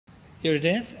here it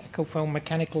is, echo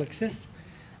mechanical assist.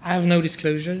 I have no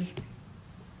disclosures.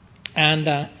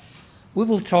 And we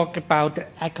will talk about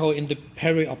echo in the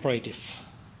perioperative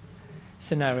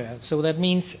scenario. So that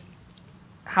means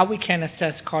how we can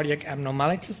assess cardiac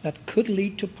abnormalities that could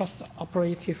lead to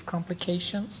post-operative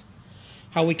complications,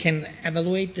 how we can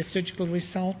evaluate the surgical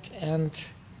result, and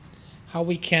how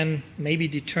we can maybe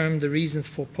determine the reasons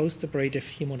for post-operative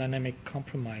hemodynamic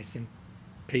compromise in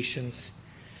patients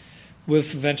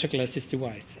with ventricular assist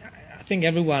device. I think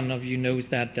every one of you knows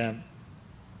that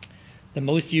the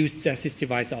most used assist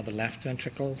devices are the left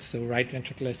ventricle, so right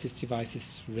ventricular assist device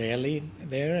is rarely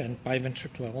there, and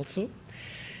biventricular also.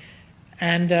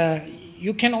 And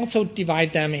you can also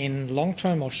divide them in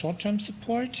long-term or short-term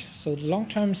support. So the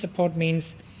long-term support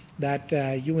means that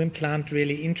you implant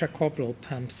really intracorporeal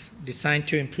pumps designed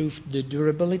to improve the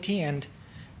durability and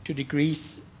to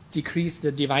decrease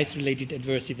the device-related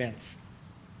adverse events,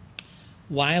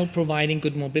 while providing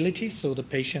good mobility so the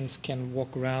patients can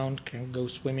walk around, can go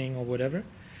swimming or whatever,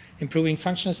 improving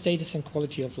functional status and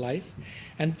quality of life.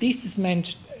 And this is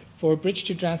meant for bridge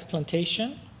to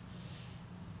transplantation,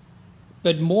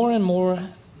 but more and more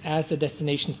as a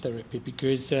destination therapy,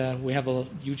 because we have a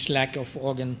huge lack of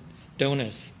organ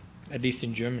donors, at least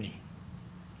in Germany.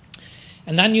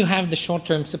 And then you have the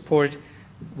short-term support,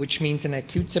 which means an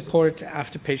acute support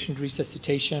after patient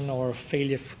resuscitation or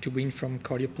failure to wean from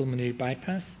cardiopulmonary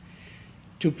bypass,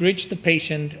 to bridge the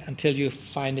patient until you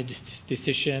find a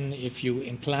decision if you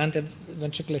implant a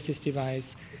ventricular assist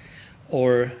device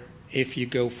or if you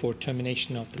go for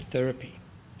termination of the therapy.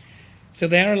 So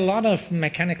there are a lot of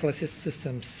mechanical assist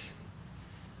systems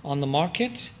on the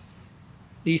market.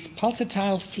 These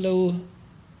pulsatile flow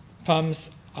pumps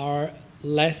are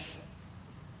less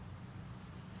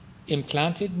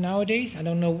implanted nowadays. I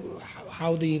don't know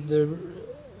how the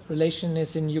relation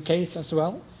is in UK as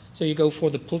well. So you go for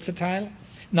the pulsatile,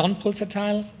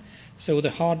 non-pulsatile, so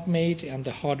the heart-made and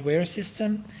the hardware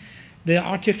system. The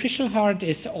artificial heart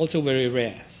is also very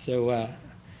rare. So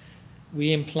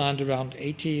we implant around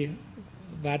 80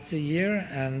 watts a year,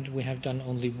 and we have done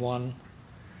only one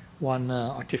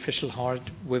artificial heart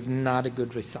with not a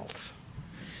good result.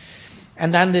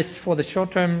 And then this, for the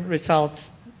short-term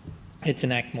results, it's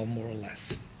an ECMO more or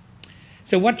less.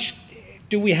 So what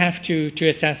do we have to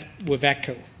assess with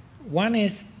echo? One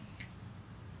is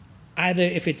either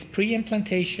if it's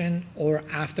pre-implantation or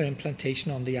after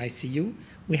implantation on the ICU,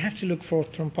 we have to look for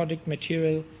thrombotic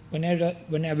material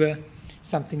whenever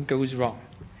something goes wrong.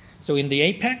 So in the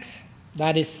apex,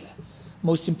 that is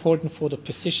most important for the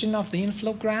position of the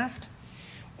inflow graft,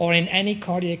 or in any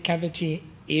cardiac cavity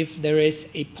if there is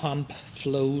a pump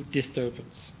flow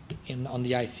disturbance on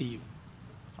the ICU.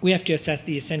 We have to assess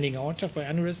the ascending aorta for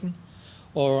aneurysm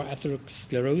or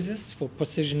atherosclerosis for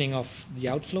positioning of the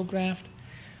outflow graft.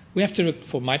 We have to look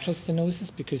for mitral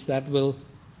stenosis because that will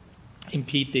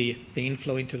impede the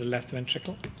inflow into the left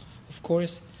ventricle, of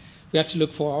course. We have to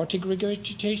look for aortic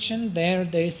regurgitation.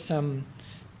 There's some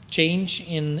change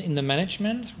in the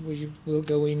management. We will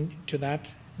go into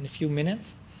that in a few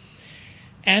minutes.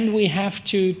 And we have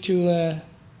to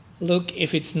look,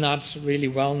 if it's not really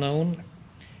well known,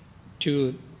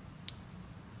 to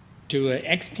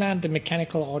explant the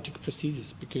mechanical aortic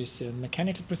prosthesis, because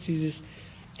mechanical prosthesis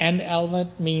and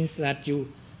LVAD means that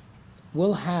you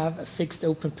will have a fixed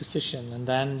open position, and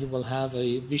then you will have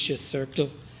a vicious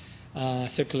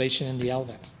circulation in the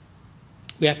LVAD.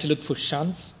 We have to look for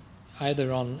shunts,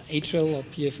 either on atrial or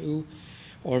PFU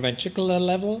or ventricular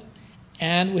level,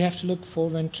 and we have to look for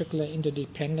ventricular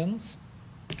interdependence.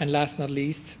 And last not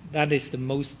least, that is the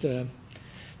most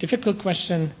difficult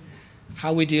question,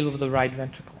 how we deal with the right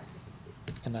ventricle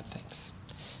and that things.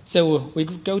 So we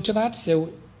go to that.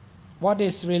 So what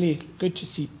is really good to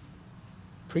see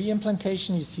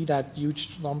pre-implantation, you see that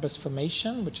huge thrombus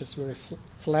formation, which is very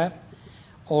flat,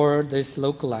 or this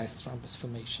localized thrombus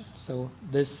formation. So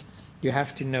this you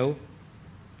have to know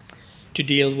to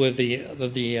deal with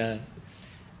the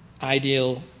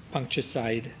ideal puncture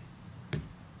site.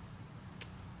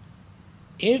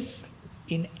 If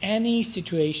in any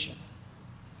situation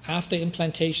after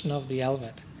implantation of the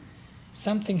LVAD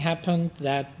something happened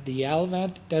that the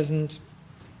LVAD doesn't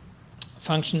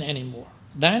function anymore,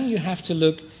 then you have to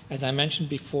look, as I mentioned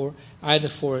before, either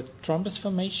for thrombus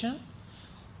formation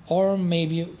or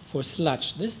maybe for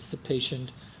sludge. This is a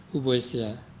patient who was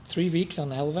 3 weeks on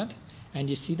LVAD, and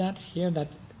you see that here, that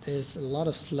there's a lot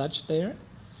of sludge there.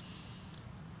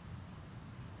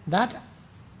 That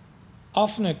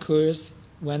often occurs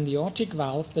when the aortic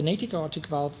valve, the native aortic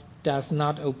valve, does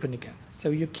not open again.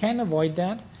 So you can avoid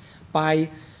that by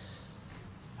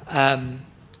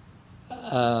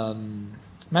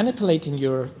manipulating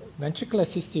your ventricular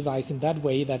assist device in that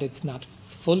way that it's not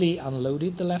fully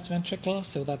unloaded the left ventricle,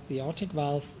 so that the aortic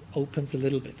valve opens a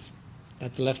little bit,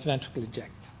 that the left ventricle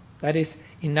ejects. That is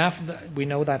enough. We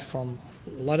know that from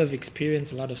a lot of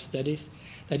experience, a lot of studies,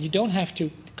 that you don't have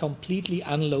to completely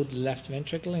unload the left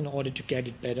ventricle in order to get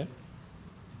it better.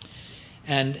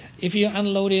 And if you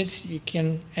unload it, you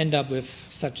can end up with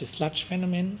such a sludge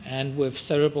phenomenon and with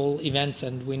cerebral events.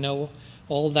 And we know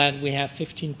all that we have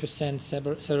 15%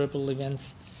 cerebral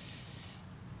events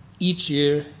each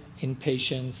year in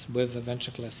patients with a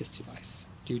ventricular assist device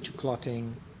due to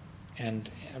clotting and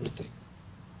everything.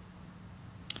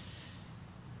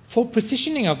 For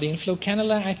positioning of the inflow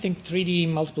cannula, I think 3D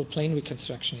multiple plane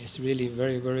reconstruction is really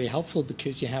very, very helpful,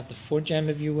 because you have the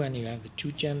 4-jammer view and you have the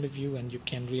 2-jammer view, and you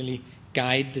can really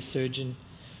guide the surgeon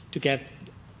to get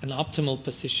an optimal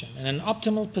position. And an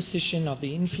optimal position of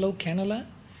the inflow cannula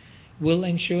will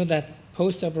ensure that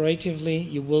post-operatively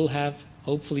you will have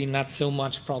hopefully not so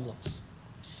much problems.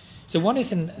 So what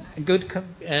is a good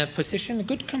position? A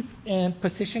good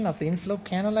position of the inflow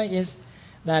cannula is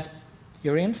that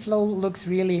your inflow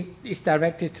is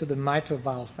directed to the mitral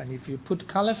valve. And if you put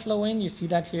color flow in, you see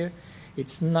that here,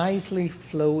 it's nicely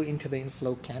flow into the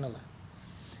inflow cannula.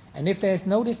 And if there's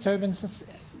no disturbances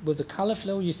with the color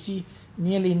flow, you see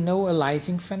nearly no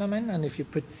aliasing phenomenon. And if you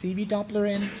put CV Doppler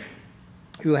in,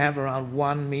 you have around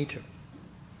 1 meter.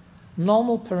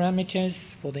 Normal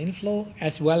parameters for the inflow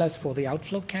as well as for the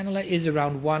outflow cannula is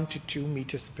around 1 to 2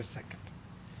 meters per second.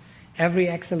 Every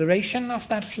acceleration of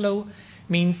that flow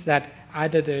means that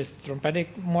either there's thrombotic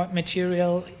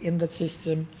material in the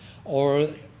system, or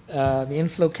the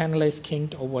inflow cannula is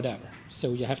kinked, or whatever.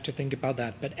 So you have to think about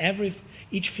that. But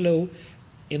each flow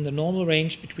in the normal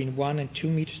range between 1 and 2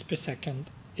 meters per second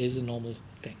is a normal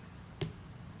thing.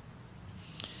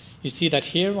 You see that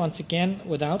here, once again,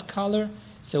 without color.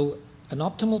 So an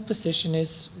optimal position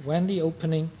is when the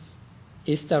opening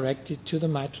is directed to the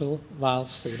mitral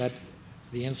valve, so that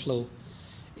the inflow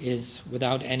is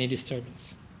without any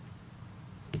disturbance.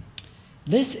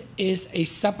 This is a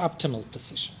suboptimal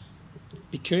position,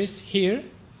 because here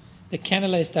the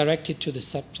cannula is directed to the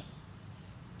septum.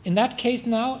 In that case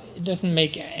now, it doesn't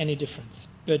make any difference.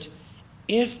 But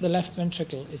if the left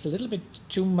ventricle is a little bit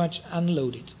too much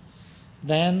unloaded,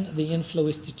 then the inflow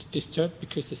is disturbed,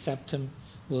 because the septum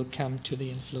will come to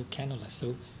the inflow cannula.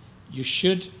 So you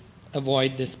should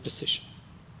avoid this position.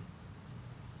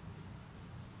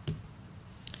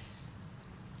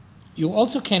 You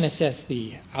also can assess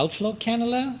the outflow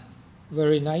cannula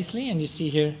very nicely, and you see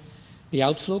here the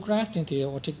outflow graft into the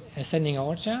aortic, ascending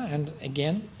aorta, and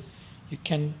again, you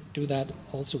can do that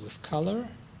also with color.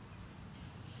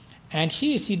 And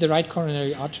here you see the right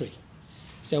coronary artery.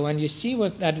 So when you see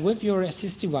with your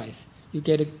assist device, you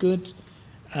get a good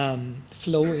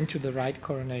flow into the right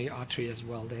coronary artery as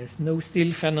well. There's no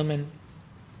steal phenomenon.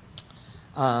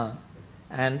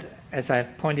 And as I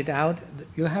pointed out,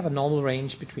 you have a normal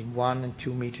range between 1 and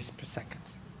 2 meters per second.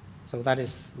 So that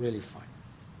is really fine.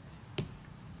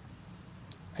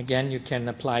 Again, you can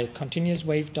apply continuous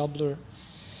wave Doppler.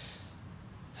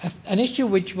 An issue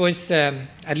which was,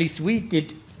 at least we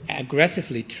did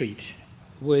aggressively treat,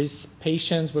 was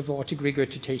patients with aortic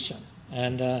regurgitation.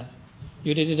 And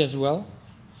you did it as well.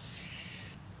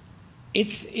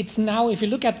 It's now, if you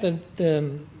look at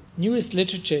the newest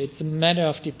literature, it's a matter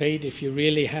of debate if you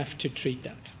really have to treat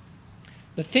that.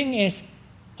 The thing is,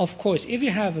 of course, if you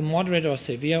have a moderate or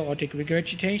severe aortic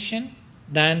regurgitation,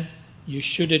 then you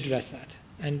should address that.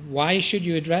 And why should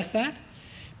you address that?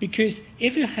 Because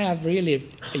if you have really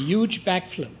a huge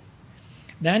backflow,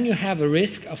 then you have a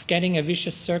risk of getting a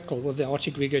vicious circle with the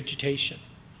aortic regurgitation,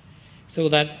 so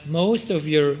that most of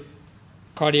your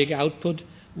cardiac output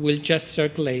will just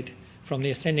circulate from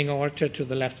the ascending aorta to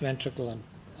the left ventricle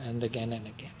and again and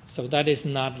again. So that is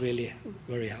not really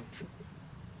very helpful.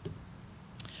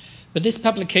 But this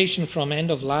publication from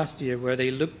end of last year, where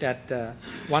they looked at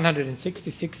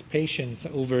 166 patients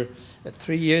over a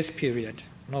 3 years period,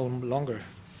 no longer,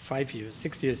 5 years,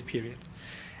 6 years period,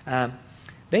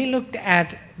 they looked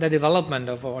at the development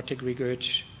of aortic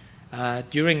regurg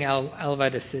during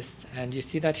LVAD assist. And you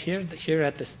see that here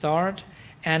at the start.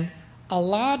 And a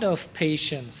lot of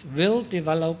patients will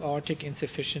develop aortic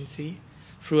insufficiency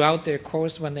throughout their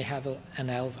course when they have an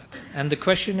LVAD. And the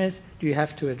question is, do you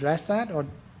have to address that, or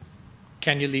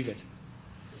can you leave it?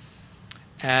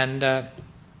 And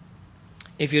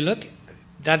if you look,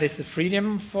 that is the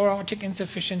freedom for aortic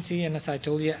insufficiency. And as I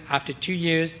told you, after 2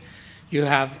 years, you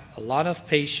have a lot of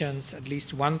patients, at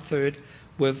least 1/3,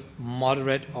 with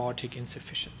moderate aortic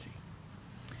insufficiency.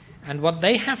 And what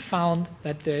they have found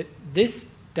that this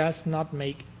does not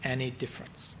make any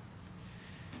difference.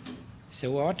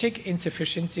 So aortic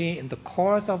insufficiency in the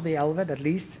course of the LVAD, at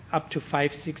least up to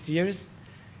 5-6 years,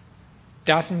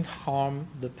 doesn't harm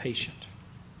the patient.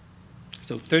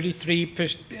 So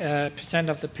 33%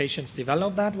 of the patients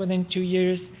develop that within 2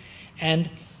 years, and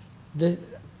the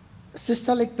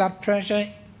systolic blood pressure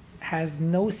has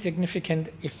no significant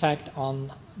effect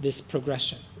on this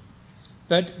progression.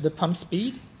 But the pump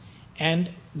speed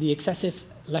and the excessive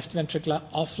left ventricular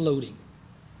offloading,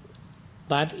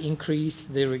 that increase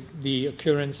the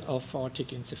occurrence of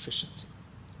aortic insufficiency.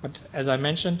 But as I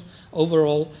mentioned,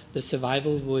 overall, the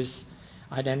survival was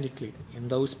identical in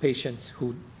those patients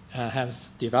who have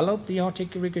developed the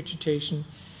aortic regurgitation,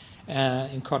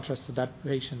 in contrast to that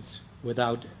patients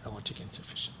without aortic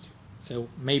insufficiency. So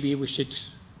maybe we should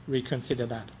reconsider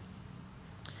that.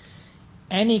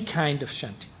 Any kind of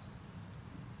shunting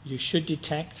you should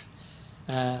detect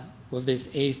with this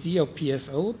ASD or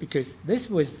PFO, because this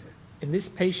was, in this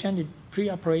patient,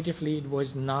 preoperatively, it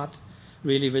was not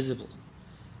really visible.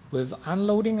 With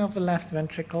unloading of the left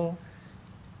ventricle,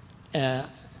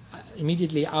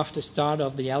 immediately after start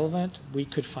of the LVAD, we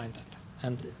could find that.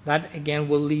 And that, again,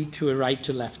 will lead to a right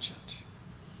to left shunt.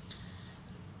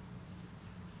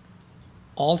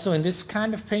 Also, in this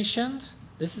kind of patient,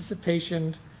 this is a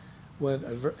patient with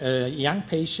a young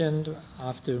patient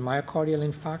after myocardial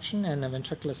infarction and a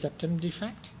ventricular septum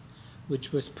defect,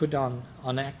 which was put on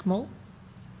ECMO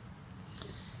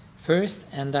first,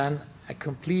 and then a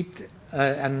complete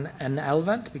an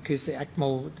LVAD, because the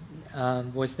ECMO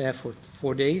was there for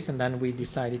 4 days, and then we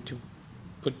decided to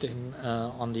put him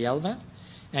on the LVAD.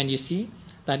 And you see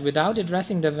that without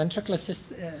addressing the ventricular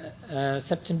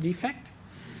septum defect,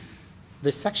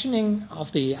 the suctioning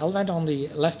of the LVAD on the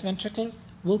left ventricle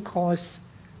will cause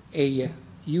a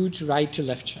huge right to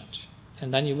left shunt.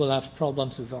 And then you will have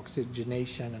problems with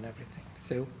oxygenation and everything.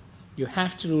 So you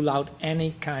have to rule out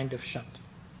any kind of shunt,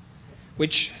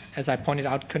 which, as I pointed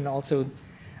out, can also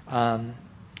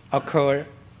occur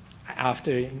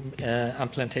after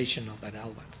implantation of that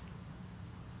LVAD.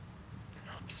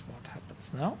 Oops, what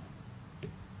happens now?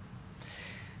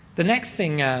 The next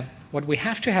thing, what we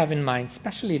have to have in mind,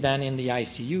 especially then in the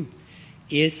ICU,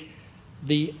 is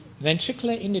the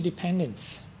ventricular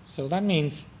interdependence. So that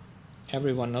means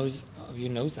everyone of you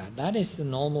knows that. That is the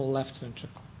normal left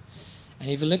ventricle. And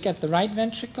if you look at the right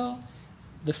ventricle,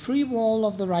 the free wall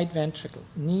of the right ventricle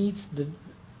needs the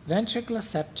ventricular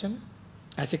septum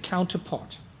as a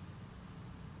counterpart.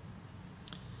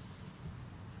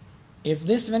 If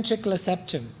this ventricular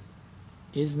septum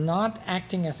is not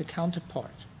acting as a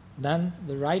counterpart, then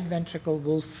the right ventricle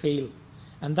will fail.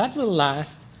 And that will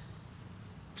last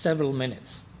several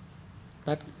minutes.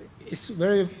 That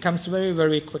comes very,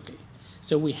 very quickly.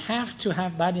 So we have to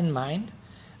have that in mind,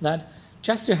 that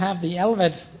just to have the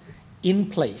LVAD in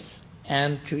place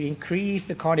and to increase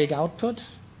the cardiac output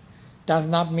does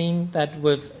not mean that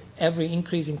with every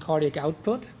increase in cardiac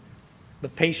output, the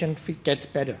patient gets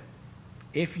better.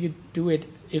 If you do it,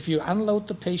 if you unload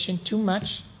the patient too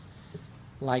much,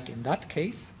 like in that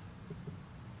case,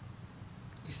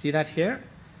 you see that here,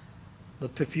 the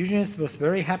perfusionist was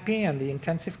very happy and the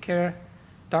intensive care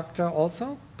doctor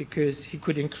also, because he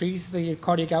could increase the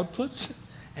cardiac output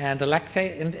and the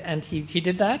lactate, and he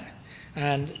did that,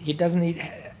 and he doesn't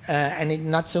need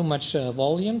not so much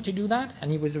volume to do that,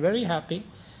 and he was very happy.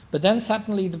 But then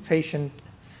suddenly the patient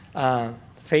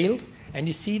failed, and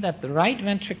you see that the right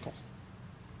ventricle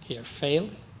here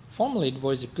failed. Formerly it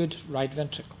was a good right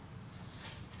ventricle.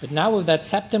 But now with that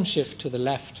septum shift to the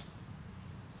left,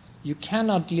 you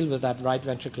cannot deal with that right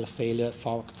ventricular failure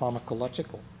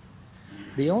pharmacological.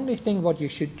 The only thing what you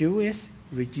should do is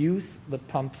reduce the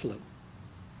pump flow.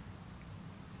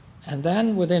 And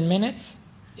then within minutes,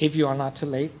 if you are not too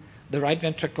late, the right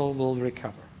ventricle will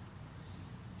recover.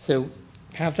 So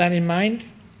have that in mind.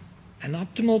 An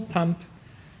optimal pump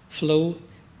flow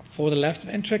for the left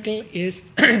ventricle is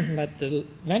that the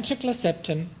ventricular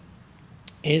septum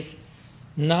is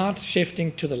not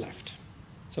shifting to the left.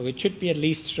 So it should be at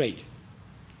least straight.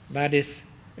 That is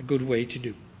a good way to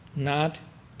do, not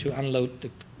to unload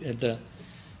the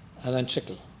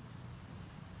ventricle.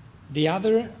 The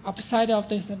other opposite of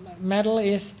this medal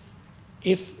is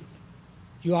if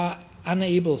you are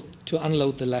unable to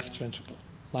unload the left ventricle,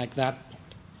 like that.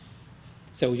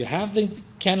 So you have the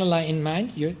cannula in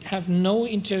mind, you have no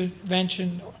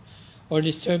intervention or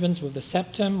disturbance with the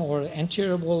septum or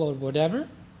anterior wall or whatever,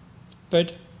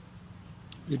 but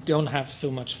you don't have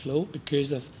so much flow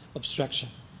because of obstruction.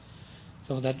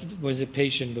 So that was a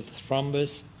patient with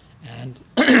thrombus, and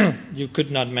you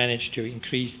could not manage to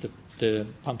increase the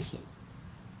pump flow.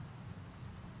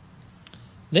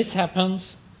 This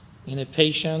happens in a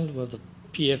patient with a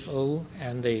PFO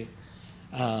and a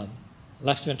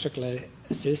left ventricular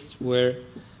assist, where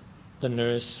the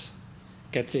nurse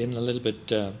gets in a little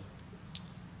bit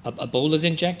a bolus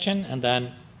injection, and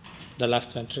then the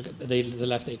left ventricle, the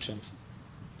left atrium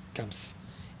comes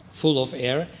full of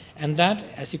air, and that,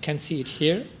 as you can see it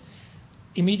here,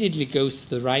 immediately goes to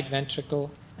the right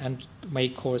ventricle and may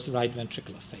cause right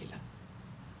ventricular failure.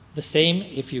 The same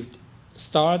if you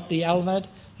start the LVAD,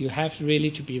 you have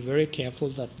really to be very careful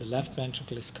that the left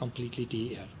ventricle is completely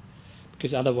de-aired,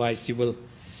 because otherwise you will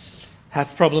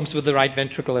have problems with the right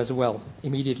ventricle as well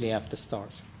immediately after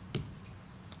start.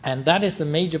 And that is the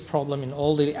major problem in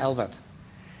all the LVAD.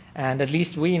 And at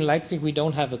least we in Leipzig, we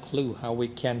don't have a clue how we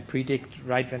can predict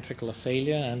right ventricular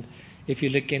failure. And if you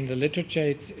look in the literature,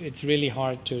 it's really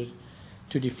hard to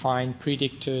define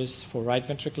predictors for right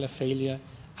ventricular failure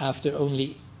after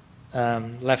only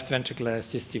left ventricular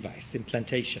assist device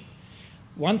implantation.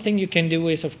 One thing you can do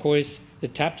is, of course, the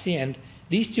TAPSI, and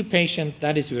these two patients,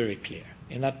 that is very clear.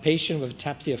 In that patient with a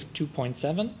TAPSI of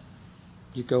 2.7,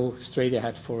 you go straight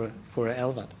ahead for a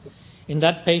LVAD. In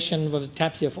that patient with a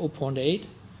TAPSI of 0.8,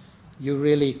 you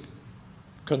really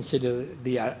consider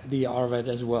the RVAD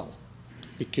as well,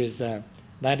 because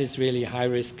that is really a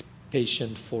high-risk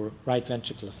patient for right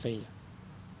ventricular failure.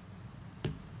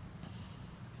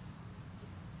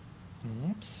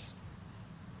 Oops.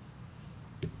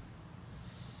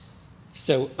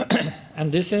 So,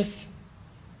 and this is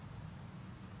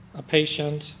a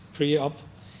patient pre-op,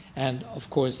 and of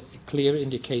course a clear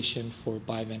indication for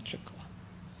biventricular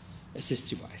assist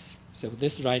device. So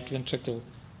this right ventricle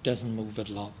doesn't move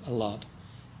a lot,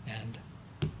 and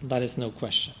that is no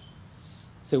question.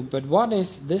 So, but what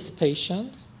is this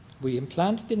patient? We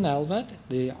implanted in LVAD,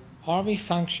 the RV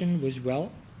function was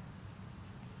well,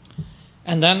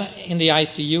 and then in the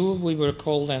ICU we were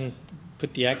called and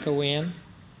put the echo in.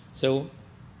 So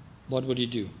what would you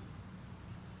do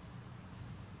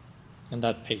in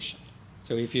that patient?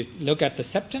 So if you look at the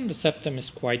septum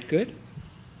is quite good.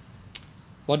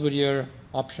 What would your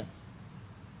option?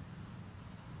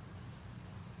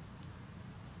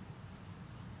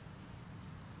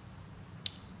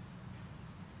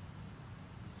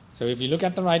 So if you look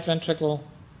at the right ventricle,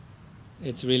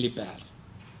 it's really bad.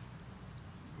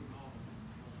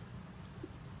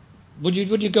 Would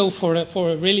you go for an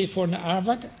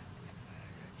RVAD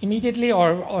immediately,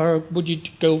 or would you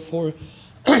go for,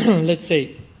 let's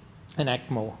say, an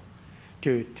ECMO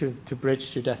to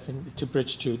bridge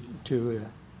to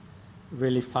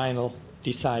really final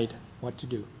decide what to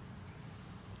do?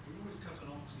 We always cut an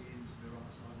oxy into the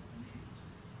right side of the knee, so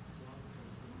I would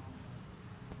go for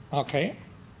an RVAD. Okay.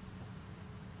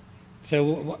 So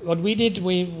what we did,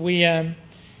 we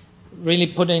really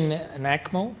put in an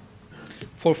ECMO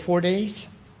for 4 days.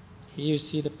 Here you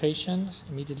see the patient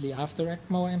immediately after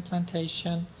ECMO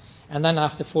implantation, and then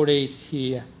after 4 days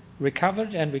he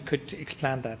recovered and we could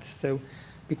explant that. So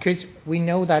because we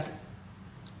know that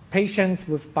patients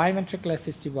with biventricular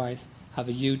assist device have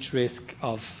a huge risk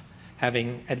of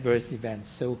having adverse events.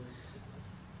 So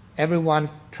everyone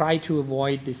try to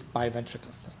avoid these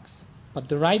biventricular things. But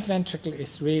the right ventricle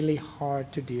is really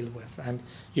hard to deal with, and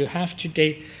you have to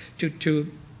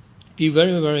be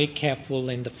very, very careful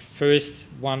in the first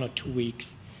 1 or 2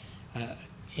 weeks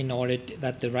in order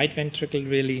that the right ventricle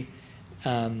really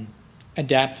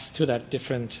adapts to that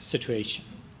different situation.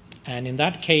 And in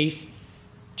that case,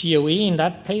 TOE in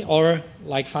that or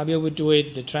like Fabio would do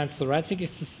it, the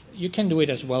transthoracic you can do it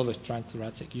as well with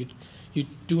transthoracic. You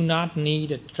do not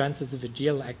need a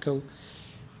transoesophageal echo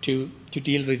to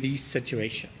deal with these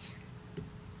situations.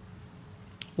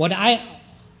 What I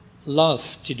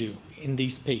love to do in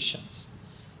these patients,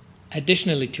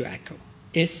 additionally to echo,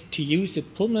 is to use a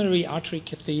pulmonary artery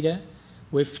catheter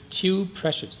with 2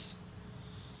 pressures.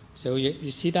 So you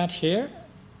see that here,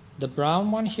 the brown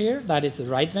one here, that is the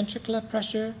right ventricular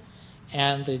pressure,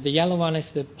 and the yellow one is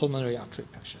the pulmonary artery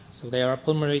pressure. So there are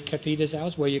pulmonary catheters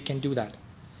out where you can do that.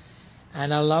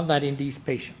 And I love that in these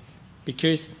patients,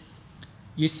 because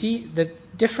you see the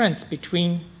difference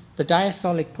between the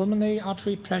diastolic pulmonary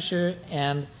artery pressure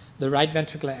and the right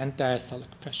ventricular end diastolic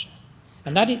pressure.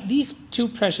 And these 2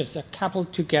 pressures are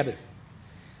coupled together.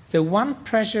 So one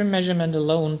pressure measurement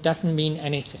alone doesn't mean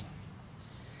anything,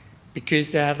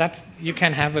 because that you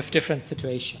can have with different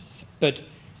situations. But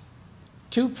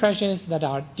 2 pressures that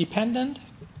are dependent,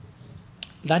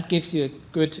 that gives you a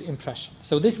good impression.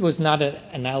 So this was not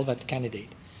an LVAD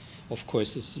candidate. Of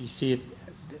course, as you see it,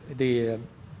 the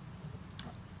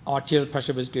arterial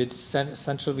pressure was good,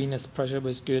 central venous pressure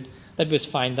was good. That was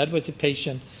fine. That was a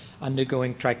patient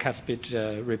undergoing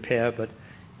tricuspid repair, but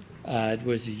it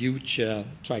was a huge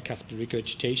tricuspid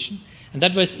regurgitation. And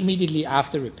that was immediately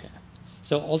after repair.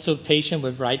 So also a patient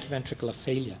with right ventricular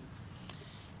failure.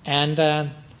 And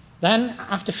then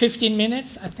after 15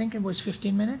 minutes, I think it was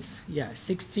 15 minutes, yeah,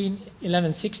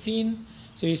 11:16.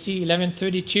 So you see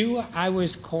 11:32, I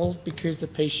was called because the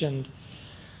patient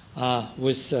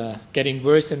was getting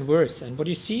worse and worse. And what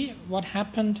you see, what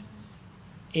happened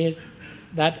is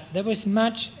that there was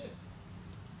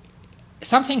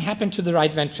something happened to the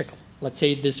right ventricle, let's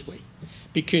say it this way,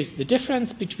 because the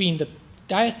difference between the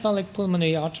diastolic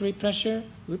pulmonary artery pressure,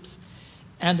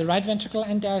 and the right ventricle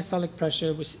and diastolic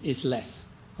pressure is less.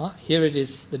 Here it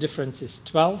is, the difference is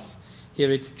 12,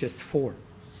 here it's just 4.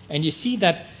 And you see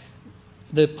that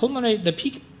the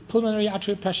peak pulmonary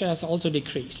artery pressure has also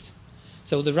decreased.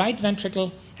 So the right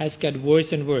ventricle has got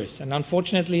worse and worse. And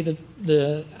unfortunately,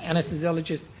 the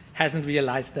anesthesiologist hasn't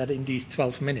realized that in these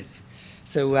 12 minutes.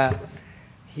 So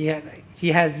he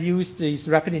has used this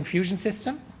rapid infusion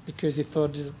system because he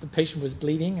thought the patient was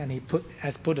bleeding, and he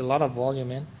has put a lot of volume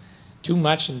in, too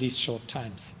much in these short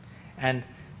times.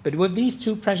 But with these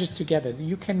two pressures together,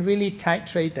 you can really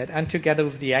titrate that, and together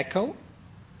with the echo,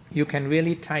 you can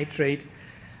really titrate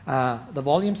the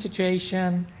volume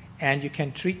situation, and you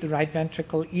can treat the right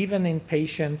ventricle even in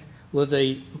patients with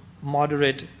a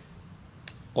moderate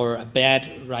or a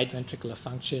bad right ventricular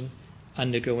function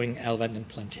undergoing LVAD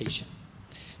implantation.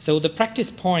 So the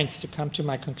practice points to come to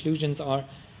my conclusions are: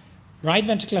 right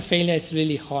ventricular failure is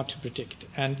really hard to predict,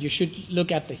 and you should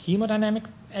look at the hemodynamic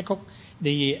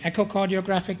the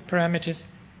echocardiographic parameters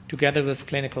together with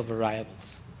clinical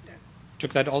variables.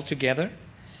 Took that all together.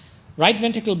 Right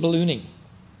ventricle ballooning,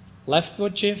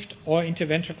 leftward shift or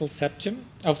interventricular septum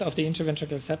of the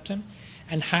interventricular septum,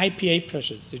 and high PA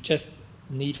pressures. You just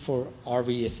need for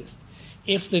RV assist.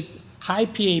 If the high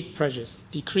PA pressures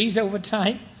decrease over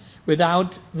time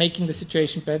without making the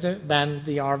situation better, then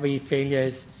the RV failure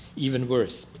is even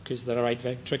worse, because the right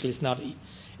ventricle is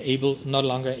no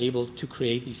longer able to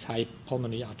create these high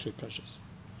pulmonary artery pressures.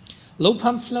 Low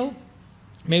pump flow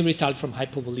may result from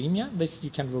hypovolemia. This you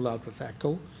can rule out with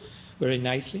echo very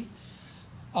nicely.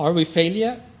 RV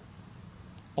failure,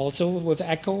 also with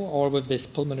echo or with this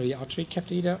pulmonary artery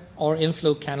catheter, or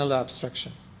inflow cannula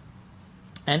obstruction.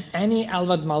 And any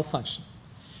LVAD malfunction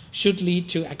should lead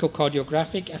to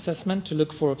echocardiographic assessment to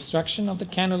look for obstruction of the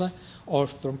cannula or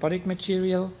thrombotic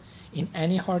material in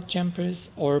any heart chambers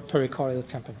or pericardial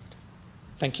tamponade.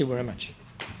 Thank you very much.